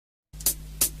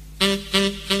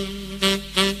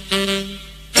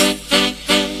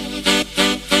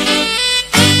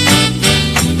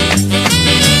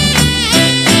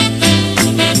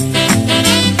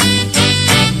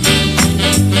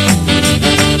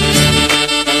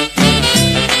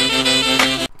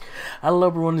Hello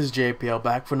everyone, this is JPL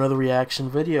back for another reaction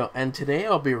video, and today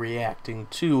I'll be reacting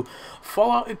to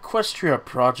Fallout Equestria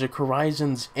Project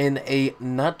Horizons in a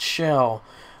nutshell.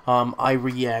 I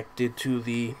reacted to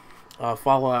the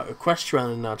Fallout Equestria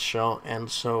in a nutshell, and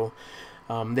so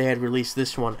they had released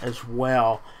this one as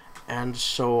well. And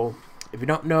so, if you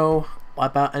don't know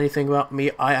about anything about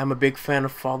me, I am a big fan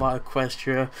of Fallout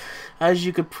Equestria. As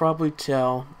you could probably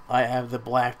tell, I have the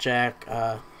blackjack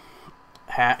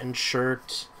hat and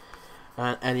shirt.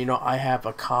 And you know, I have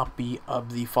a copy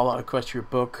of the Fallout Equestria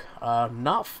book,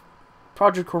 not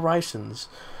Project Horizons.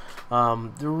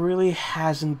 There really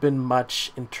hasn't been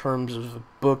much in terms of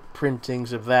book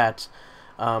printings of that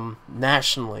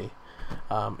nationally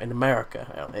in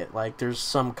America. Like, there's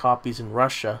some copies in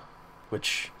Russia,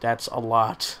 which that's a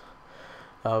lot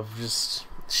of just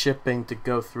shipping to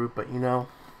go through. But you know,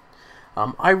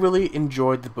 I really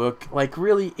enjoyed the book. Like,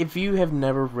 really, if you have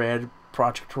never read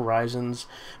Project Horizons,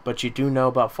 but you do know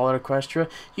about Fallout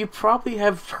Equestria, you probably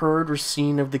have heard or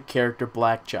seen of the character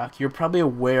Blackjack. You're probably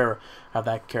aware of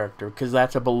that character, because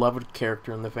that's a beloved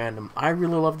character in the fandom. I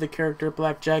really love the character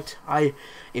Blackjack. I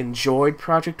enjoyed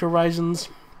Project Horizons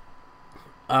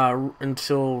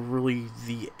until really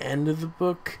the end of the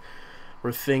book,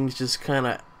 where things just kind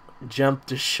of jumped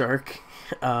the shark.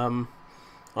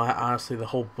 Honestly, the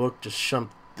whole book just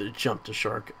jumped the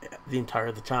shark the entire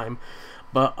of the time.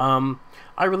 But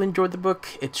I really enjoyed the book.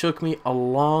 It took me a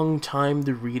long time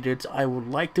to read it. I would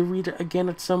like to read it again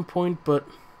at some point, but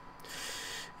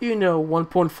you know,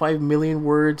 1.5 million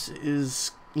words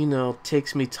is, you know,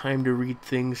 takes me time to read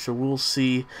things, so we'll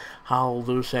see how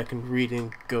the second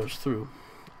reading goes through.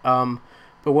 But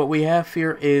what we have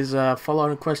here is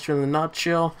Fallout Equestria in a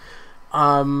nutshell,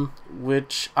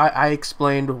 which I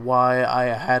explained why I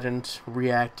hadn't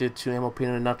reacted to MLP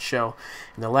in a nutshell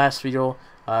in the last video.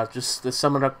 Just to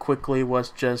sum it up quickly, was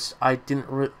just I didn't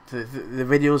the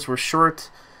videos were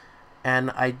short, and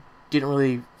I didn't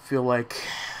really feel like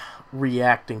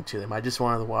reacting to them. I just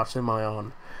wanted to watch them on my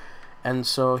own. And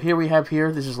so here we have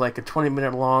this is like a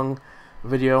 20-minute long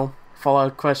video.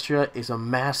 Fallout Equestria is a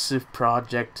massive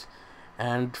project,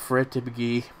 and for it to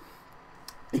be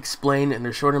explained in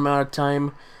a short amount of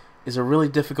time is a really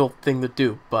difficult thing to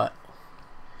do, but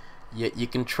yet you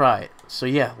can try it. So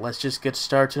yeah, let's just get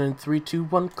started in 3, 2,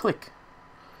 1, click.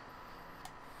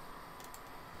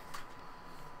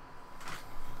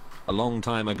 A long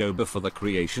time ago, before the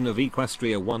creation of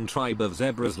Equestria, one tribe of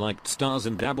zebras liked stars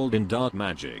and dabbled in dark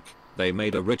magic. They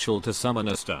made a ritual to summon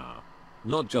a star.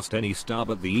 Not just any star,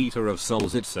 but the Eater of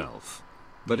Souls itself.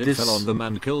 But it fell on them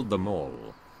and killed them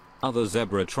all. Other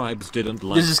zebra tribes didn't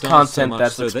like stars so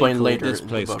much, so they called this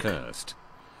place cursed.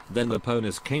 Then the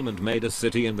ponies came and made a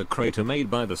city in the crater made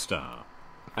by the star.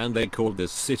 And they called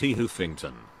this city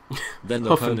Hoofington. Then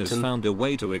the ponies found a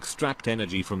way to extract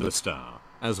energy from the star,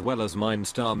 as well as mine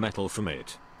star metal from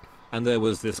it. And there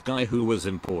was this guy who was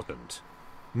important.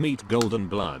 Meet Golden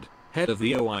Blood, head of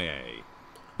the OIA.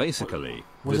 Basically,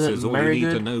 this is all you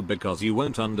need to know, because you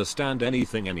won't understand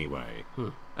anything anyway.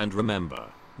 And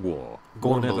remember, war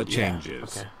never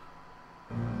changes. Yeah, okay.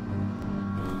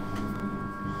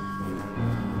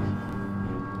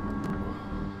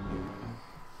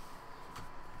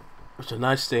 It's a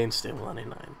nice day in stable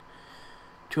 99.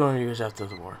 200 years after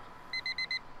the war.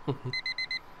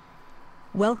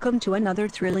 Welcome to another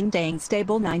thrilling day in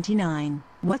stable 99.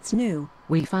 What's new?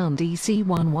 We found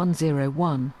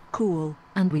EC1101. Cool.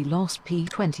 And we lost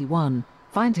P21.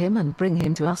 Find him and bring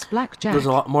him to us, Blackjack. There's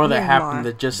a lot more that happened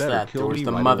than just that. There was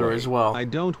the mother as well. I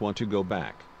don't want to go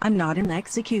back. I'm not an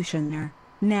executioner.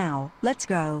 Now, let's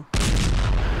go.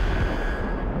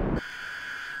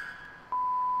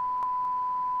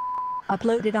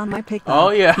 Uploaded on my pickup. Oh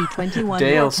yeah, P21,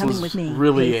 Dale's coming with me.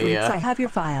 really hey, freaks, I have your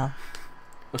file.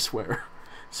 I swear.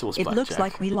 So it looks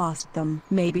like we lost them.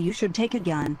 Maybe you should take a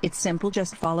gun. It's simple,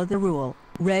 just follow the rule.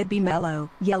 Red be mellow,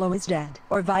 yellow is dead,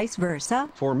 or vice versa.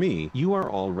 For me, you are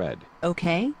all red.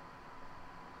 Okay.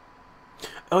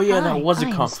 Oh yeah, Hi, that was a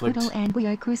I'm conflict. Squirtle and we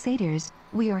are Crusaders.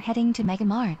 We are heading to Mega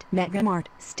Mart. Mega Mart.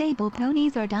 Stable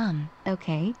ponies are dumb.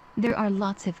 Okay, there are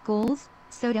lots of goals,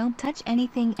 so don't touch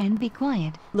anything and be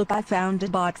quiet. Look, I found a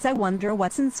box. I wonder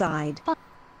what's inside.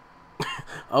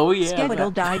 Oh yeah.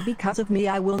 Skedaddle died because of me.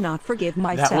 I will not forgive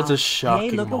myself. That was a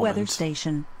shocking Hey, look, moment. a weather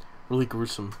station. Really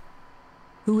gruesome.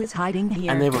 Who is hiding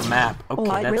here? And they have a map.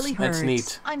 Okay, really that's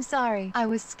neat. I'm sorry, I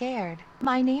was scared.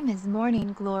 My name is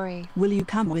Morning Glory. Will you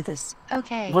come with us?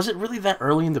 Okay. Was it really that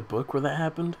early in the book where that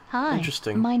happened? Hi.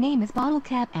 Interesting. My name is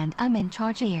Bottlecap and I'm in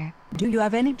charge here. Do you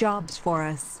have any jobs for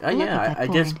us? Yeah, I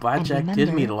guess Blackjack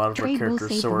did meet a lot of our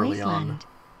characters so early on.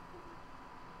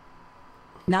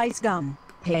 Nice gum.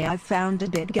 Hey, I found a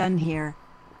dead gun here.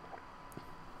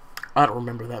 I don't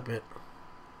remember that bit.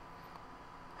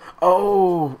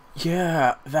 Oh,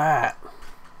 yeah, that.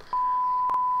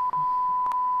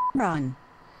 Run.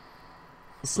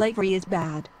 Slavery is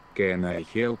bad. Can I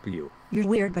help you? You're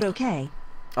weird but okay.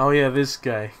 Oh, yeah, this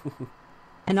guy.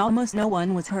 And almost no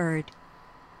one was hurt.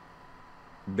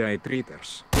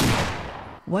 Detritus.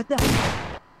 What the?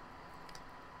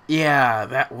 Yeah,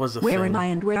 that was a Where thing. am I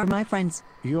and where are my friends?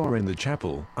 You're in the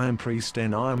chapel. I'm priest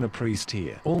and I'm a priest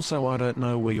here. Also, I don't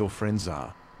know where your friends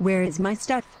are. Where is my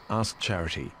stuff? Ask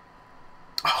Charity.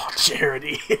 Oh,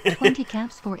 Charity. 20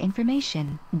 caps for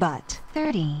information. But.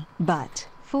 30.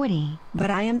 40.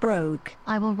 But I am broke.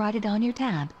 I will write it on your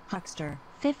tab. Huckster.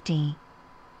 50.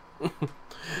 Here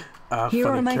funny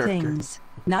are my character. things.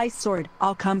 Nice sword.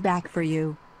 I'll come back for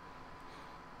you.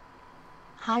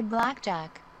 Hi,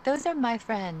 Blackjack. Those are my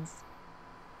friends.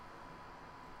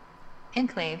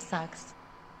 Enclave sucks.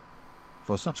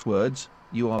 For such words,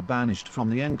 you are banished from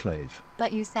the Enclave.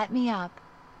 But you set me up.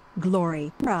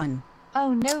 Glory. Run.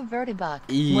 Oh no, Vertibuck.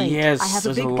 Wait, Yes, I have a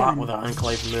there's a big lot gun. with the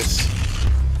Enclave in this.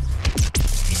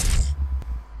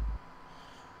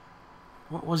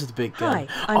 What was the big gun?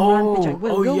 Hi, I'm Rampage. I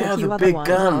will go yeah, with you the big otherwise.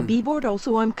 gun. I'll be bored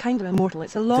also. I'm kind of immortal.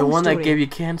 It's a long The one story. that gave you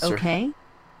cancer. Okay.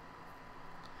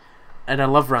 And I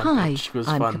love Hi, Rampage. It was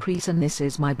I'm fun. Caprice and this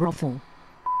is my brothel.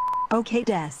 Okay,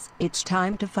 Des. It's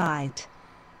time to fight.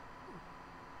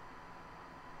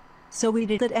 So we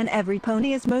did it and every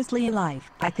pony is mostly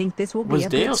alive. I think this will be Was a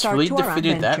good Deus start really to our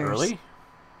defeated that adventures. early?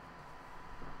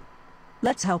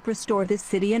 Let's help restore this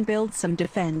city and build some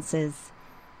defenses.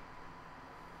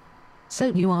 So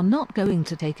you are not going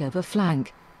to take over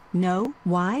flank. No,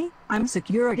 why? I'm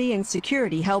security and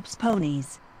security helps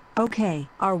ponies. Okay,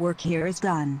 our work here is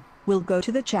done. We'll go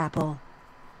to the chapel.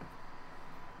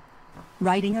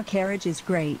 Riding a carriage is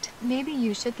great. Maybe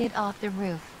you should get off the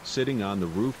roof. Sitting on the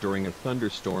roof during a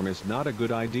thunderstorm is not a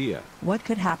good idea. What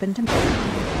could happen to me?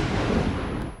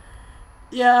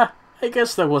 Yeah, I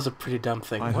guess that was a pretty dumb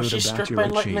thing. I Was heard she about struck your by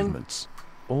lightning? achievements.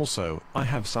 Also, I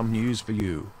have some news for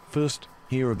you. First,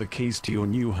 here are the keys to your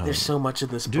new home. There's so much of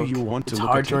this Do book. you want to it's look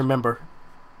hard at to it? remember.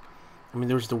 I mean,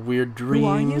 there's the weird Who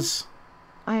are you? dreams.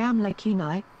 I am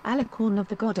Lakuni, alicorn of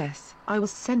the goddess. I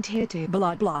was sent here to...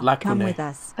 Blah blah. Lacune. Come with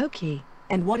us. Okay.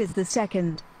 And what is the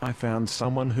second? I found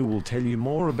someone who will tell you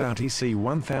more about EC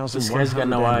 1101. This guy's got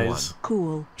no eyes.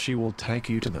 Cool. She will take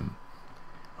you to them.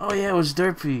 Oh yeah, it was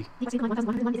Derpy.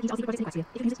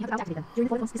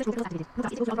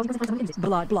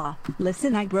 Blah blah.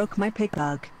 Listen, I broke my pick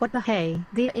bug. What the hey?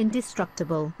 They're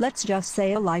indestructible. Let's just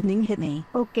say a lightning hit me.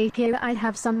 Okay, Kira, I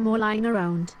have some more lying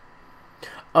around.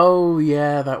 Oh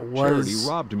yeah, that was Charity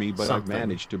robbed me, but I've something.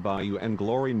 managed to buy you and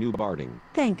Glory new barding.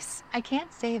 Thanks. I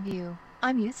can't save you.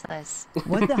 I'm useless.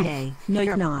 What the hey? No,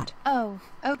 you're not. Oh,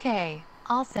 okay.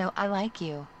 Also, I like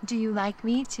you. Do you like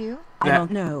me too? I That-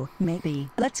 don't know. Maybe.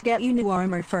 Let's get you new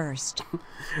armor first.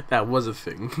 That was a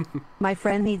thing. My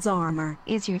friend needs armor.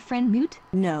 Is your friend mute?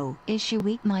 No. Is she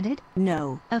weak-minded?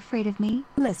 No. Afraid of me?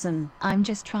 Listen. I'm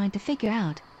just trying to figure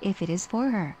out if it is for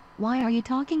her. Why are you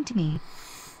talking to me?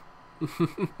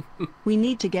 We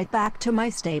need to get back to my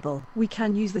stable. We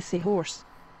can use the seahorse.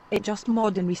 It just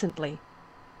modded recently.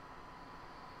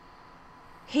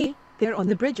 Hey, there on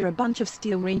the bridge are a bunch of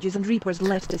steel rangers and reapers.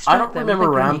 Let's I distract don't them remember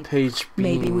with a grenade. Rampage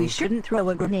being... Maybe we shouldn't throw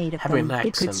a grenade at having them. an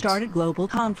It could accent. start a global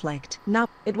conflict. Now,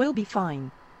 it will be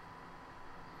fine.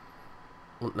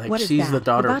 Like, What is she's that? the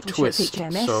daughter the of battleship Twist,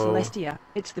 HMS so... Celestia.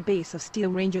 It's the base of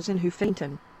steel rangers in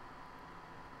Hoofington.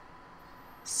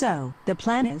 So, the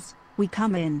plan is, we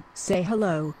come in, say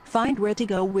hello, find where to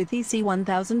go with EC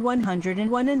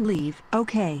 1101 and leave.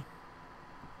 Okay.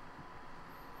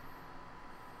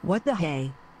 What the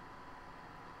hey?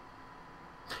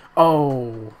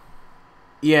 Oh.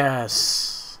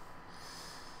 Yes.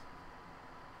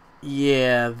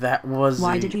 Yeah, that was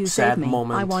Why a did you sad save me?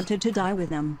 moment. I wanted to die with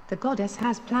them. The goddess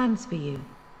has plans for you.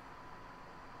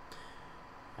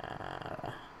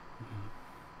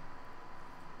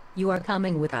 You are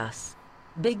coming with us.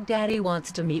 Big Daddy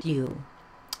wants to meet you.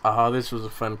 This was a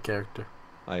fun character.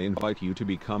 I invite you to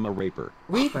become a raper.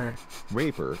 Reaper.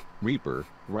 Raper, reaper,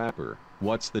 rapper.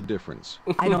 What's the difference?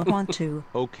 I don't want to.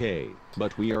 Okay,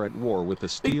 but we are at war with the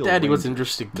Steel Daddy was an Rangers.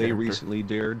 interesting They character. recently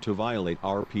dared to violate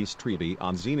our peace treaty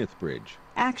on Zenith Bridge.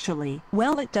 Actually,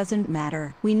 well, it doesn't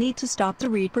matter. We need to stop the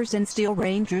Reapers and Steel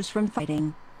Rangers from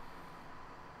fighting.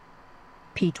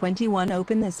 P21,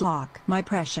 open this lock, my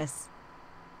precious.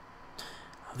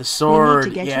 The sword, we need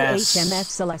to get yes. to HMS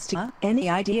Celestia. Any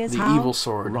ideas The how? evil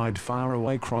sword. Ride far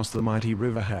away across the mighty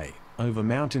river Hay, over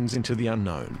mountains into the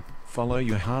unknown. Follow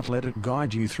your heart, let it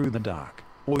guide you through the dark.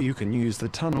 Or you can use the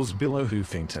tunnels below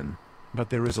Hoofington. but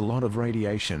there is a lot of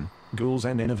radiation, ghouls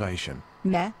and innovation.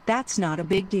 Meh, that's not a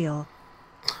big deal.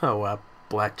 Oh,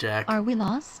 Blackjack. Are we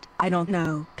lost? I don't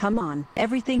know. Come on,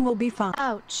 everything will be fine.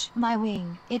 Ouch, my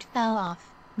wing. It fell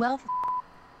off. Well,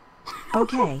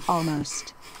 Okay,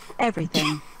 almost.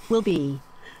 Everything will be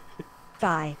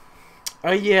fine.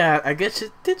 Yeah, I guess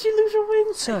did you lose your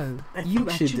wings? So, I you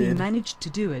think she actually did. managed to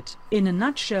do it. In a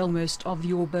nutshell, most of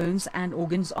your bones and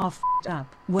organs are f***ed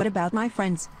up. What about my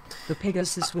friends? The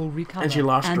Pegasus will recover, And she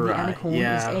lost and her the eye, Alicorn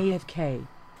yeah. is AFK.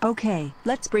 Okay,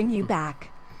 let's bring you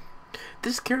back.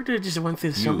 This character just went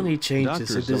through so many changes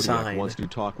Dr. of Zodiac design. wants to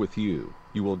talk with you.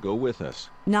 You will go with us.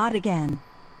 Not again.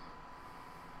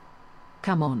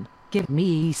 Come on, give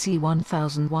me EC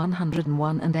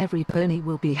 1101 and every pony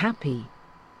will be happy.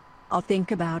 I'll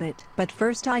think about it, but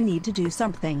first I need to do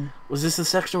something. Was this the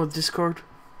section with Discord?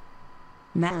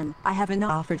 Man, I have an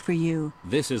offer for you.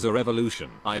 This is a revolution.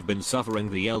 I've been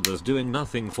suffering the elders doing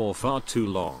nothing for far too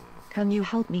long. Can you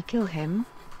help me kill him?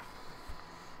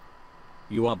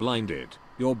 You are blinded.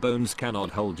 Your bones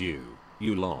cannot hold you.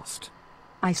 You lost.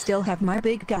 I still have my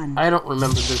big gun. I don't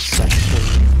remember this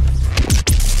section.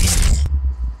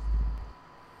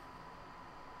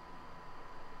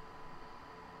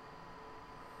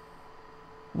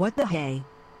 What the hey?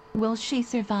 Will she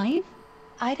survive?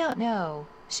 I don't know.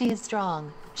 She is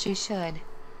strong. She should.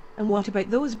 And what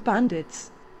about those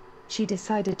bandits? She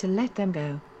decided to let them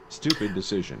go. Stupid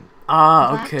decision.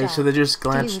 Ah, okay, Blackjack, so they just stay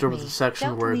glanced with over me. the section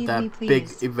Don't where leave that me, big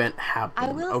please. event happened.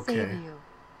 I will okay. save you.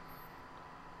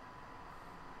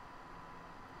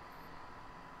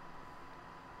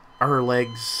 Are her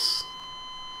legs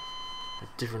a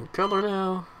different color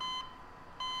now?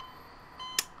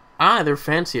 Ah, they're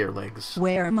fancier legs.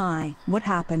 Where am I? What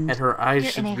happened? And her eyes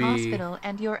You're should in a be... hospital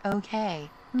and you're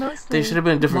okay. Mostly. They should have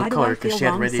been a Why different do color I because feel she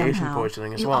had wrong radiation somehow?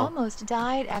 poisoning as You well. almost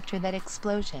died after that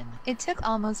explosion. It took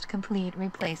almost complete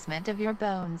replacement of your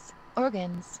bones,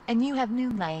 organs, and you have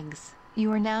new legs.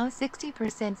 You are now 60%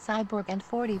 cyborg and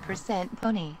 40%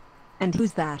 pony. And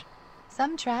who's that?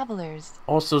 Some travelers.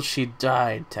 Also, she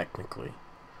died, technically.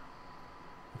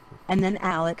 And then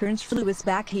Alicorn's flew us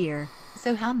back here.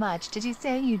 So how much did you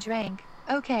say you drank?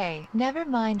 Okay, never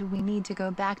mind, we need to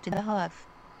go back to the hoof.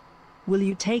 Will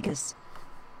you take us?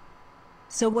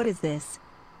 So what is this?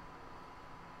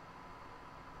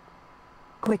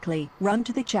 Quickly, run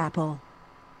to the chapel.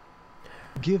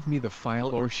 Give me the file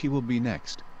or she will be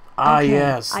next. Ah, Okay,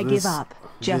 yes. I give up.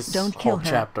 Just this don't kill whole her.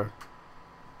 chapter.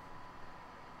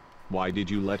 Why did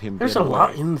you let him There's get a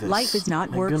lot away? in this. Life is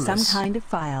not My worth goodness. some kind of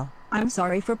file. I'm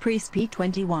sorry for Priest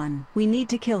P21. We need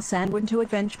to kill Sanguine to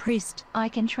avenge Priest. I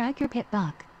can track your pit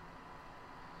buck.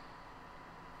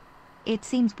 It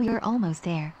seems we are almost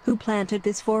there. Who planted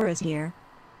this forest here?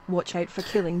 Watch out for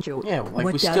killing Joe. Yeah, like What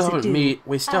we does still it haven't do?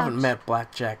 we still haven't Ouch. met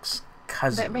Blackjack's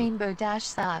cousin. But Rainbow Dash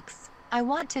sucks. I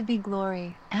want to be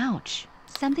Glory. Ouch.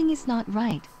 Something is not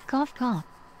right. Cough cough.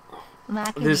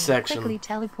 Lackey, This section. quickly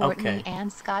teleport Okay. me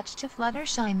and Scotch to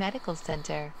Fluttershy Medical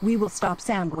Center. We will stop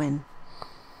Sanguine.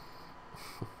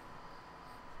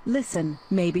 Listen,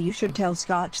 maybe you should tell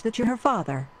Scotch that you're her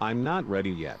father. I'm not ready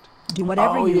yet. Do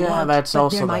whatever Oh, you yeah, want, that's but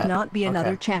also there might that. not be another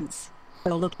Okay. chance.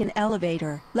 Oh, look, an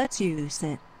elevator. Let's use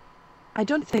it. I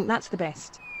don't think that's the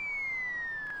best.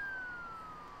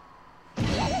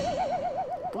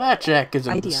 Blackjack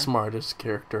isn't the Idea. smartest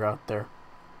character out there.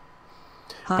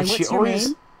 Hi, But what's she your always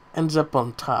name? ends up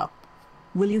on top.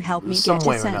 Will you help me some get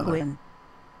way to or another. Sanguine?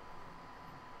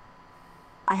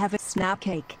 I have a snap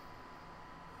cake.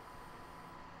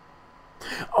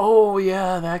 Oh,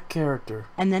 yeah, that character.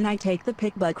 And then I take the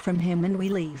pick bug from him and we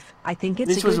leave. I think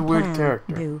it's This a was good a weird plan.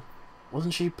 character. Boo.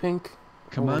 Wasn't she pink?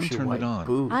 Come Or on, was she turn white? it on.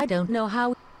 Boo. I don't know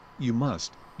how. You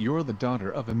must. You're the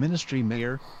daughter of a ministry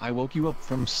mayor. I woke you up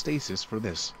from stasis for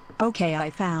this. Okay, I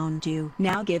found you.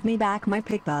 Now give me back my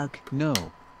pick bug. No.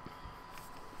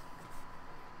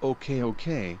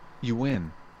 Okay, you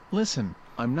win. Listen,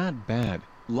 I'm not bad.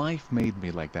 Life made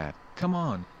me like that. Come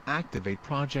on, activate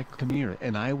Project Chimera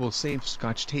and I will save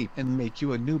Scotch Tape and make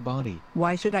you a new body.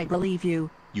 Why should I believe you?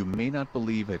 You may not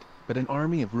believe it, but an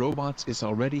army of robots is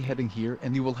already heading here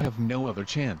and you will have no other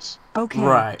chance. Okay,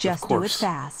 Right, of just do it course.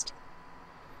 fast.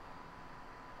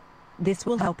 This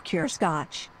will help cure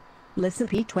Scotch. Listen,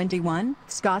 P21,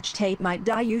 Scotch Tape might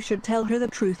die. You should tell her the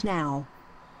truth now.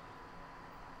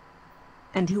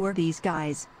 And who are these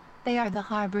guys? They are the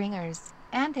Harbingers,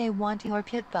 and they want your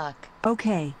pit buck.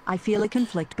 Okay, I feel a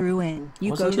conflict brewing.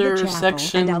 You Wasn't go to there the a chapel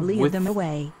section and I'll lead with- them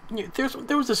away. Yeah,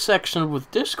 there was a section with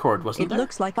Discord, wasn't It there?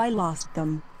 looks like I lost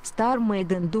them. Star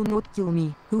Maiden, do not kill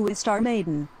me. Who is Star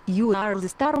Maiden? You are the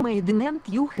Star Maiden and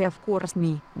you have cursed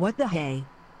me. What the hey?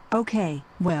 Okay,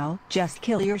 well, just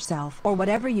kill yourself or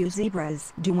whatever you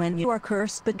zebras do when you are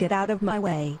cursed, but get out of my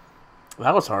way.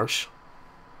 That was harsh.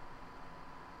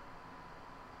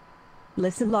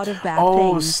 Listen, a lot of bad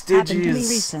Oh, things happened to me Stygius.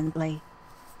 recently.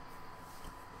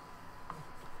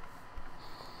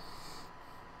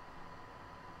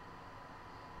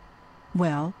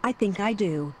 Well, I think I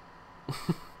do.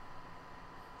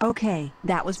 Okay,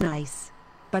 that was nice.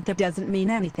 But that doesn't mean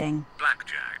anything.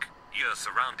 Blackjack, you're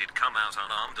surrounded, come out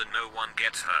unarmed and no one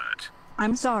gets hurt.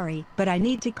 I'm sorry, but I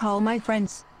need to call my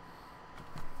friends.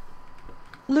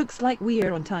 Looks like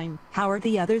we're on time. How are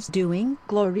the others doing?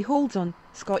 Glory holds on.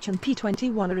 Scotch and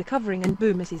P21 are recovering and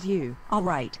Boo misses you.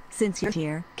 Alright, since you're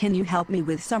here, can you help me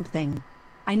with something?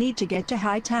 I need to get to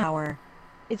High Tower.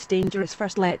 It's dangerous.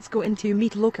 First let's go into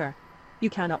Meat Locker. You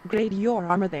can upgrade your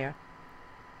armor there.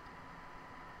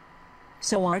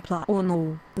 So our plot. Oh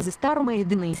no, the Star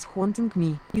Maiden is haunting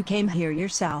me. You came here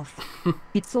yourself.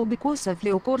 It's all because of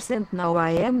your course and now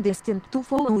I am destined to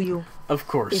follow you. Of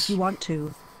course. If you want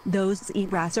to. Those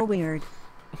zebras are weird.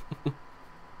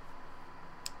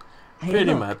 Hey, Pretty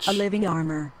look, much. a living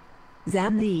armor.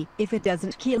 Zamni, if it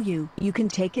doesn't kill you, you can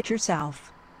take it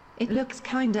yourself. It looks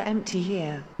kinda empty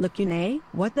here. Look, Yune,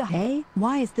 what the hey?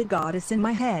 Why is the goddess in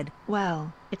my head?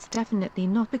 Well, it's definitely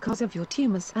not because of your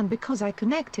tumors and because I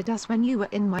connected us when you were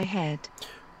in my head.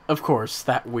 Of course,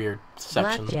 that weird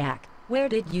section. Blackjack, where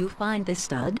did you find this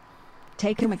stud?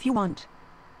 Take him if you want.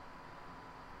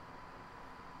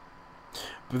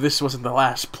 But this wasn't the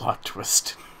last plot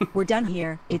twist. We're done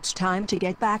here. It's time to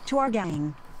get back to our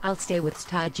gang. I'll stay with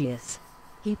Stygius.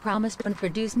 He promised to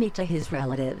introduce me to his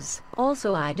relatives.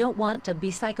 Also, I don't want to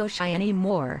be psycho shy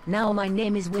anymore. Now my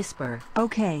name is Whisper.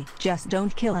 Okay, just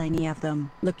don't kill any of them.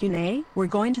 Look, Yune, we're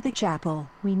going to the chapel.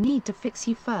 We need to fix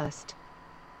you first.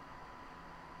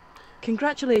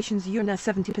 Congratulations, you're now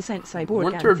 70% cyborg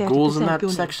Weren't and there 30% goals in that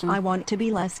Goonie. section? I want to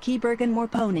be less keyberg and more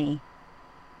pony.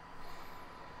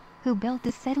 Who built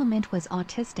this settlement was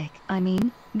autistic. I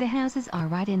mean, the houses are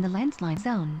right in the landslide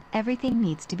zone. Everything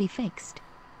needs to be fixed.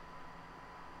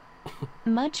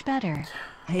 Much better.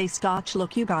 Hey Scotch,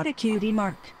 look, you got a cutie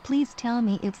mark. Please tell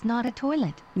me it's not a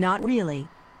toilet. Not really.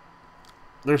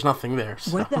 There's nothing there,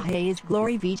 so. What the hey is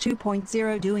Glory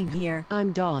V2.0 doing here?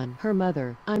 I'm Dawn, her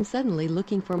mother. I'm suddenly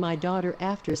looking for my daughter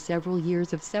after several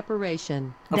years of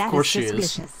separation. Of That course is she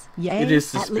is. suspicious. Yay, It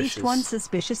is at least suspicious. one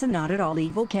suspicious and not at all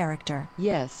evil character.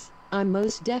 Yes, I'm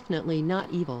most definitely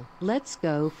not evil. Let's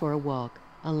go for a walk,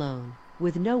 alone,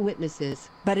 with no witnesses.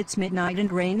 But it's midnight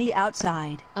and rainy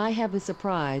outside. I have a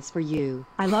surprise for you.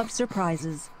 I love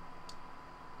surprises.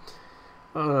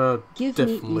 Give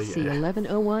me Definitely EC a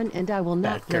 1101 and I will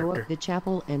not bad blow character. up the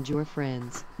chapel and your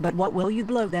friends. But what will you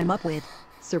blow them up with?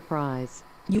 Surprise.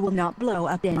 You will not blow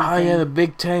up anything. Ah, yeah, the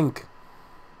big tank.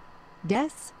 Des,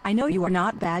 I know you are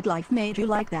not bad. Life made you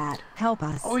like that. Help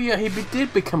us. Oh yeah,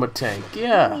 did become a tank, We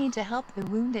yeah. need to help the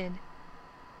wounded.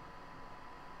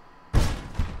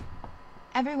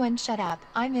 Everyone shut up.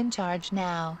 I'm in charge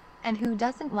now. And who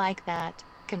doesn't like that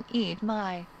can eat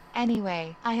my...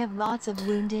 Anyway, I have lots of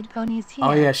wounded ponies here.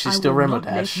 Oh yeah, she's still I will not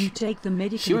let Remodash. you take the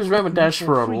medical She was equipment Remodash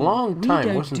for a free. long time, we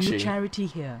don't wasn't do she? charity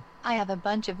here. I have a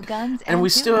bunch of guns And we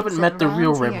still haven't met the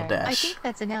real rounds here. I Remodash. think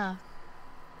that's enough.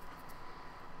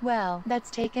 Well, that's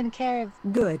taken care of.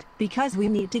 Good, because we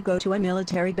need to go to a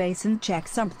military base and check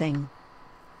something.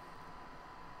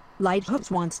 Lighthooks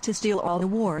wants to steal all the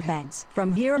warheads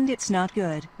from here and it's not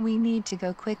good. We need to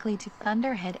go quickly to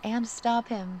Thunderhead and stop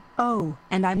him. Oh,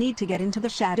 and I need to get into the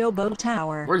Shadow Boat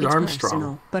Tower. Where's It's Armstrong?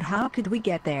 personal, but how could we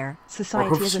get there?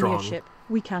 Society is a Hoofstrong. airship.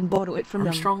 We can borrow it from them.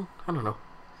 Armstrong? I don't know.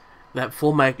 That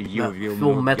full metal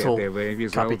away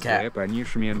without the copycat.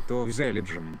 punishment of the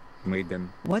Legion,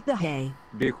 Maiden. What the hey?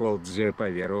 Behold the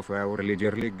power of our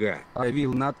leader Liga. I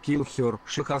will not kill her,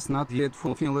 she has not yet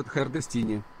fulfilled her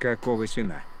destiny. Какого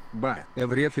сина? But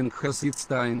everything has its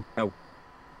time. Ow.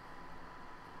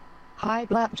 Hi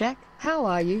Blackjack, how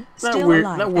are you? That Still weird.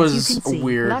 alive, That as was you can a see.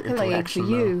 weird Luckily for interaction,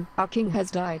 you, our king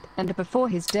has died, and before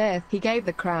his death he gave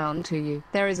the crown to you.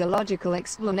 There is a logical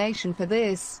explanation for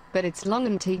this, but it's long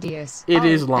and tedious. It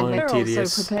is long and we're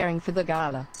tedious. also preparing for the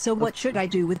gala. So what should I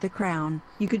do with the crown?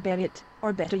 You could bury it,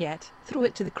 or better yet, throw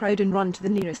it to the crowd and run to the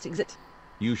nearest exit.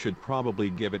 You should probably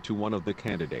give it to one of the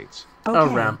candidates. though.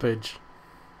 Okay. A rampage.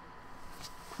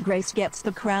 Grace gets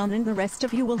the crown and the rest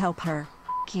of you will help her.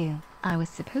 Q. I was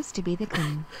supposed to be the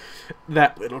queen.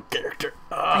 That little character.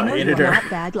 I know I you hated are her. not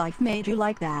bad. Life made you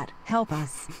like that. Help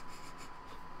us.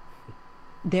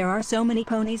 There are so many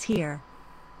ponies here.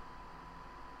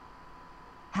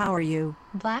 How are you?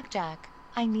 Blackjack,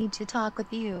 I need to talk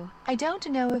with you. I don't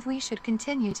know if we should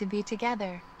continue to be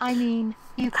together. I mean,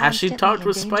 you Has she constantly talked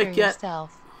with endanger Spike yet?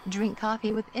 yourself. Drink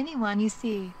coffee with anyone you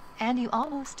see, and you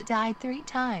almost died 3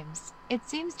 times. It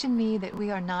seems to me that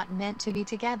we are not meant to be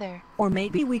together. Or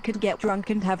maybe we could get drunk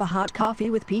and have a hot coffee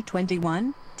with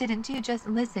P21? Didn't you just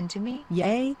listen to me?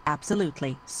 Yay,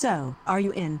 absolutely. So, are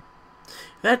you in?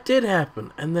 That did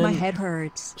happen, and then... My head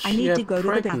hurts. I need to go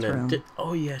to the bathroom.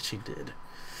 Oh, yeah, she did.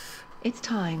 It's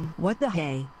time. What the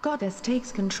hey? Goddess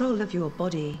takes control of your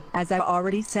body. As I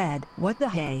already said, what the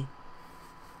hey?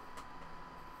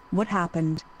 What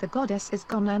happened? The goddess is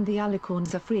gone and the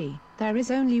alicorns are free. There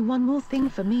is only one more thing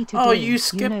for me to do. Oh, you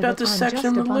skipped out the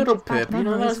section of Little Pip. You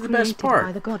know, that's the best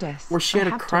part. Where she had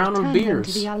a crown of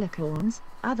beers. To the alicorns.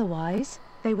 Otherwise,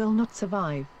 they will not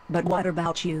survive. But what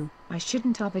about you? I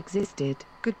shouldn't have existed.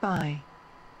 Goodbye.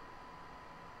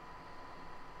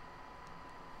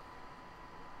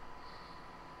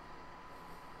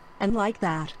 And like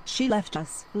that, she left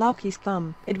us. Loki's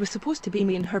thumb. It was supposed to be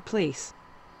me in her place.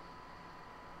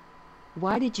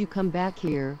 Why did you come back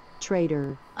here,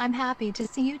 traitor? I'm happy to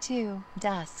see you too,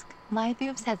 Dusk.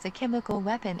 Lithius has a chemical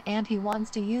weapon and he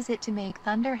wants to use it to make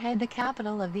Thunderhead the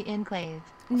capital of the Enclave.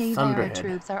 Navara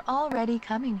troops are already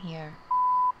coming here.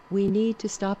 We need to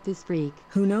stop this freak.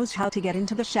 Who knows how to get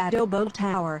into the Shadow Bolt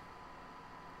Tower?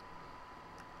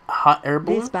 Hot air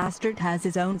balloon? This bastard has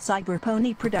his own cyber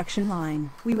pony production line.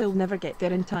 We will never get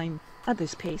there in time. At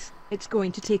this pace, it's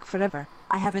going to take forever.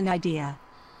 I have an idea.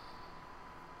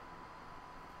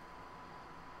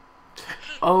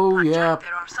 Oh, yeah.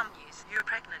 There are some news. You're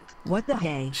pregnant. What the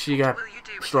hey? She got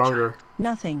stronger.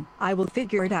 Nothing. I will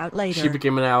figure it out later. She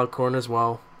became an alicorn as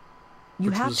well. You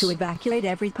have to evacuate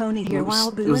every pony here while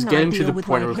Boo and I deal with It was getting to the point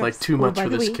where it was like too much for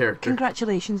this character.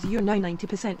 Congratulations, you're now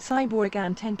 90% cyborg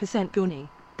and 10% pony.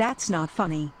 That's not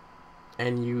funny.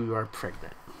 And you are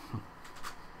pregnant.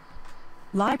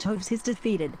 Litos is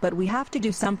defeated, but we have to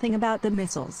do something about the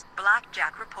missiles.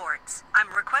 Blackjack reports. I'm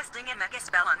requesting a mega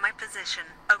spell on my position.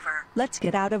 Over. Let's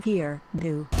get out of here,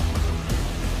 Boo.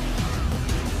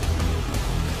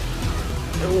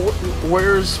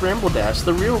 Where's Rainbow Dash?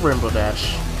 The real Rainbow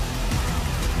Dash.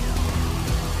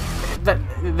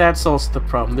 That's also the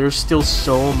problem. There's still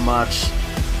so much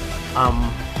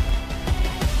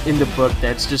in the book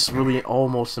that's just really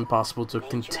almost impossible to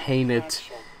contain it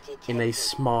in a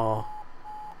small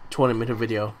 20-minute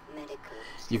video.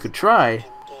 You could try,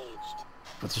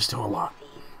 but there's still a lot.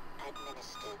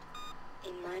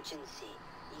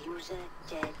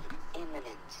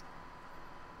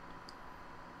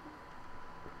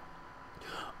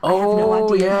 I have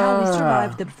no idea how we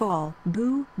survived the fall,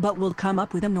 Boo, but we'll come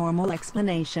up with a normal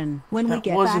explanation when we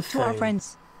get back to our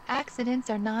friends. Accidents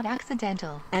are not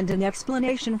accidental. And an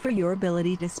explanation for your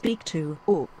ability to speak to.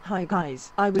 Oh, hi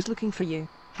guys, I was looking for you.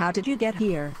 How did you get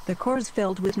here? The core's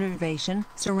filled with nervation,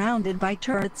 surrounded by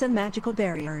turrets and magical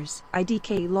barriers. I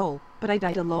DK lol, but I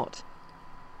died a lot.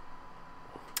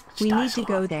 We need to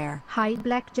go there. Hi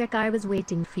Blackjack, I was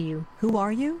waiting for you. Who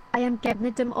are you? I am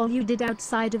Capnitum. All you did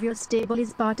outside of your stable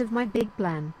is part of my big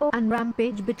plan. Oh, and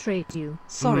Rampage betrayed you.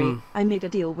 Sorry, I made a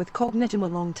deal with Cognitum a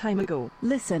long time ago.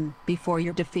 Listen, before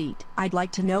your defeat, I'd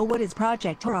like to know what is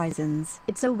Project Horizons.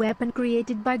 It's a weapon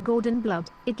created by Golden Blood.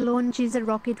 It launches a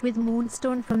rocket with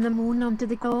moonstone from the moon onto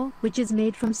the core, which is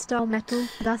made from star metal,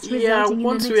 thus resulting in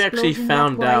an explosion we actually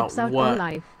found that out wipes out all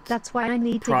life. That's why I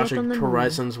need to get on the moon. Project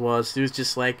Horizons was. It was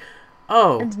just like,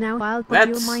 oh, and now I'll put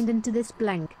your mind into this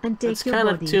blank and take your body.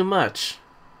 That's kind of too much.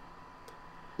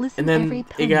 Listen, and then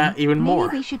it got even more.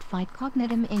 Maybe we should fight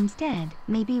Cognitum instead.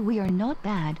 Maybe we are not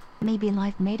bad. Maybe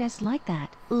life made us like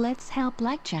that. Let's help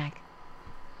Blackjack.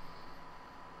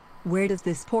 Where does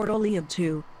this portal lead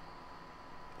to?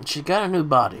 She got a new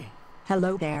body.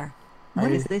 Hello there.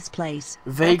 What is this place?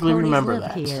 Vaguely remember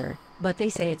live that. Here, but they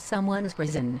say it's someone's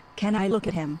prison. Can I look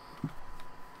at him?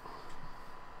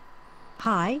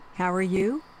 Hi, how are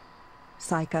you?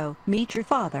 Psycho, meet your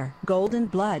father. Golden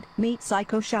Blood, meet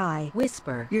Psycho Shy.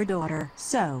 Whisper, your daughter.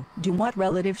 So, do what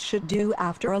relatives should do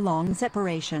after a long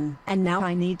separation. And now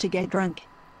I need to get drunk.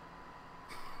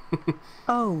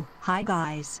 Oh, hi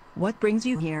guys. What brings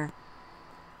you here?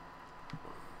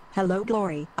 Hello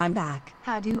Glory, I'm back.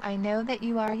 How do I know that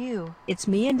you are you? It's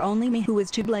me and only me who is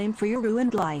to blame for your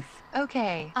ruined life.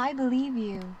 Okay, I believe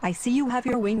you. I see you have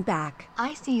your wing back.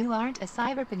 I see you aren't a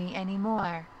cyberpony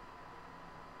anymore.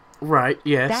 Right,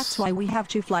 yes. That's why we have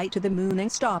to fly to the moon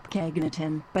and stop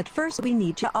Cognitum. But first we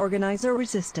need to organize a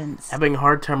resistance. Having a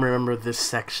hard time remember this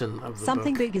section of the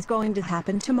Something book. big is going to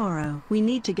happen tomorrow. We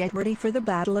need to get ready for the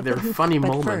Battle of There the are Hoof. funny but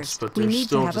moments, first, but we there's need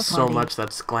still to have just a so party. much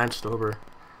that's glanced over.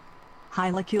 Hi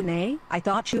Lacune, I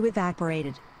thought you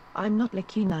evaporated. I'm not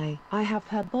Lacune. I have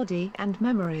her body and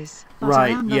memories. But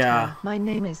Right, I am not yeah. her. My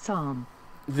name is Sam.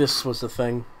 This was the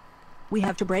thing. We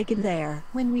have to break in there.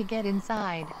 When we get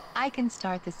inside, I can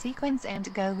start the sequence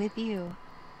and go with you.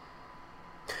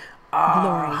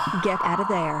 Glory, get out of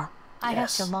there. I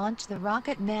have to launch the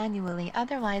rocket manually,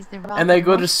 otherwise the rocket And they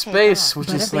go to won't space, take off. which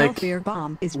But is a like Belfier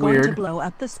bomb is weird. going to blow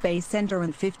up the space center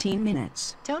in 15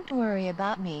 minutes. Don't worry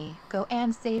about me. Go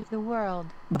and save the world.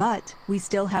 But we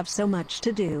still have so much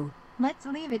to do. Let's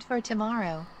leave it for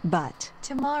tomorrow. But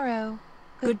Tomorrow.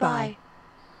 Goodbye.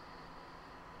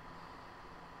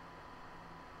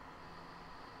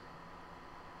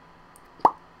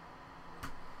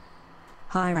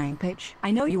 Hi Rampage,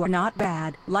 I know you are not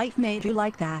bad. Life made you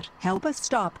like that. Help us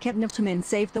stop kidnapping and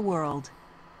save the world.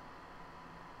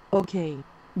 Okay.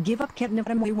 Give up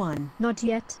kidnapping we won. Not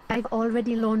yet. I've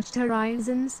already launched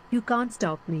Horizons. You can't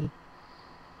stop me.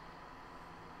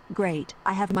 Great,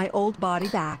 I have my old body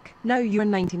back. Now you're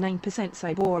 99%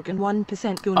 cyborg and 1%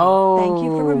 Goonie. Oh, Thank you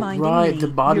for reminding right, me. the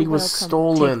body You're was welcome.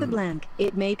 stolen. Take the blank.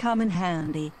 It may come in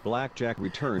handy. Blackjack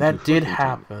returned That to did Flickerton.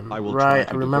 happen. I will Right, try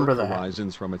to I remember divert that.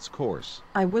 Horizons from its course.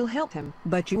 I will help him.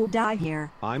 But you will die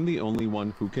here. I'm the only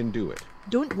one who can do it.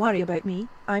 Don't worry about me.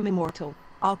 I'm immortal.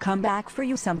 I'll come back for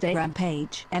you someday,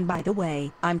 Rampage. And by the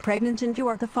way, I'm pregnant and you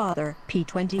are the father,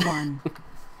 P21.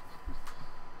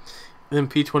 Then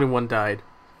P21 died.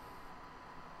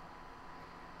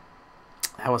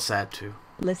 That was sad too.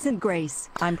 Listen, Grace,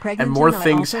 I'm pregnant And more I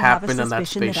things also happen have a on that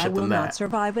suspicion that I spaceship will than not that.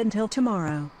 survive until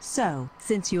tomorrow. So,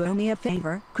 since you owe me a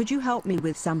favor, could you help me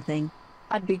with something?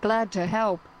 I'd be glad to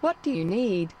help. What do you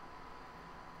need?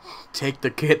 Take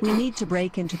the kid. We need to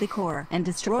break into the core and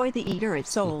destroy the Eater of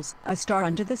Souls, a star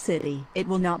under the city. It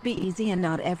will not be easy and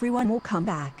not everyone will come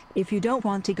back. If you don't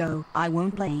want to go, I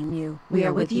won't blame you. We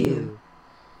are with you.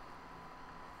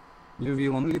 You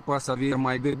will only pass over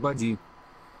my dead body.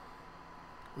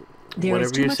 There is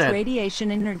Whatever too you much said.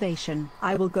 radiation innervation.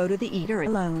 I will go to the Eater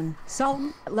alone.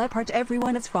 So, let hurt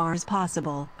everyone as far as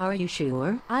possible. Are you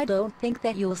sure? I don't think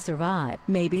that you'll survive.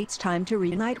 Maybe it's time to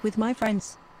reunite with my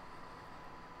friends.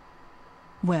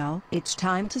 Well, it's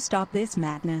time to stop this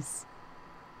madness.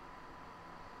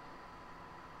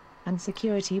 And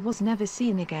security was never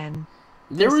seen again.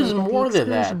 There They was say that the more than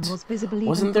explosion that. was visible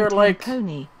Wasn't even there from like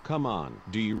Pony. Come on,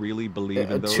 do you really believe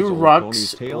in those two old rock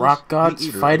ponies' tales? gods The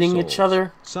Eater of fighting each Souls,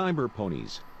 other? Cyber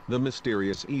ponies, the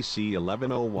mysterious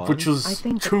EC-1101. Which was I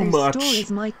think that too those much stories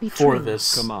might be for true.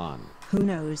 this. Come on. Who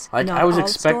knows? Like, Not I was all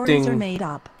stories expecting are made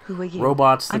up. Who are you?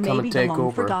 robots to I come may be and the take over.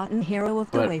 long-forgotten hero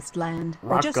of the but wasteland, or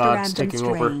rock just a gods random taking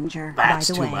over, stranger. that's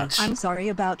By the too way, much. I'm sorry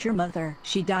about your mother.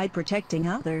 She died protecting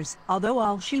others, although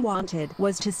all she wanted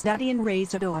was to study and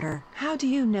raise a daughter. How do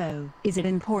you know? Is it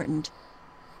important?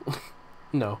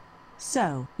 No.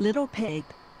 So, little pig,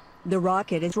 the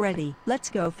rocket is ready. Let's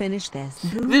go finish this.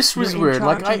 This was You're in weird,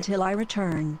 like, charge until I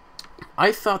return.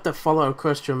 I thought that Fallout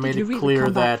Equestria made Did you it really clear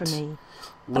come back that for me?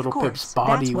 Little Of course, Pip's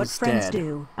body that's what was friends dead.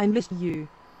 do. I miss you.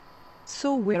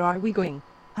 So where are we going?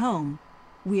 Home.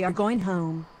 We are going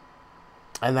home.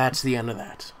 And that's the end of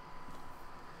that.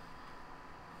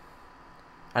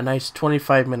 A nice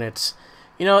 25 minutes.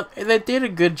 You know, they did a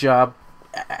good job.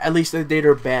 At least they did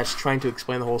their best trying to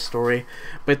explain the whole story.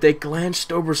 But they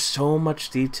glanced over so much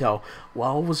detail.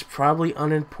 While it was probably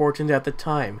unimportant at the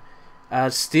time.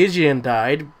 Stygian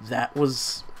died. That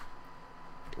was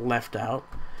left out.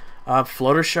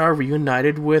 Fluttershy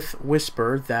reunited with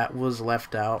Whisper. That was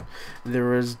left out. There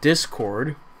was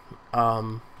Discord.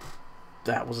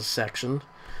 That was a section.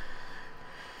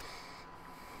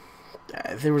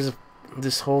 There was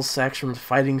this whole section with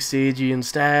fighting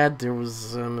Stygian's dad. There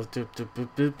was there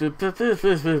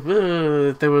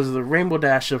was the Rainbow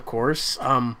Dash, of course.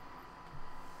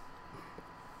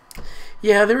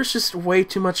 Yeah, there was just way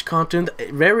too much content.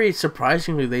 Very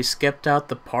surprisingly, they skipped out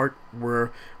the part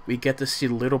where we get to see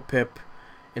Little Pip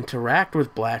interact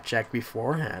with Blackjack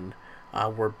beforehand,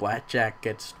 where Blackjack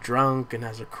gets drunk and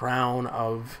has a crown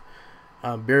of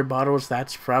beer bottles.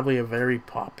 That's probably a very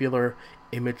popular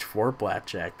image for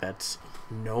Blackjack. That's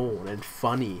known and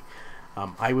funny.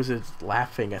 I was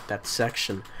laughing at that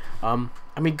section. I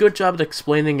mean, good job at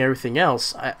explaining everything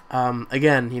else.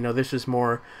 Again, you know, this is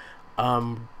more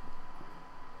on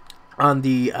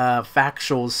the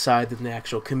factual side than the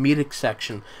actual comedic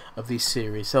section of the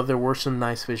series. So there were some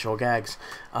nice visual gags.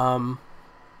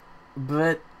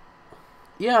 But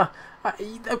yeah,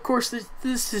 of course,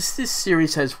 this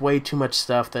series has way too much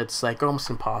stuff that's like almost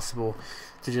impossible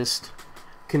to just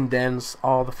condense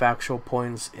all the factual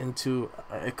points into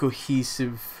a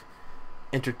cohesive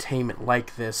entertainment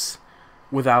like this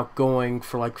without going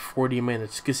for like 40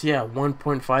 minutes. Because yeah,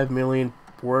 1.5 million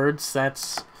words,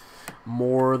 that's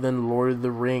more than Lord of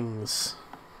the Rings.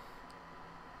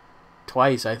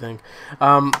 Twice, I think.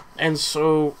 And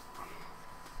so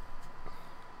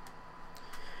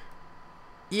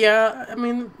Yeah, I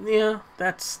mean, yeah,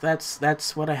 that's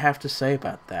what I have to say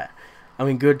about that. I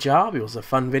mean, good job. It was a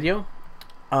fun video.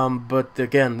 But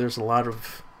again, there's a lot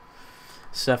of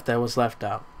stuff that was left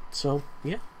out. So,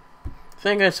 yeah.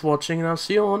 Thank you guys for watching, and I'll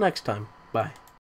see you all next time. Bye.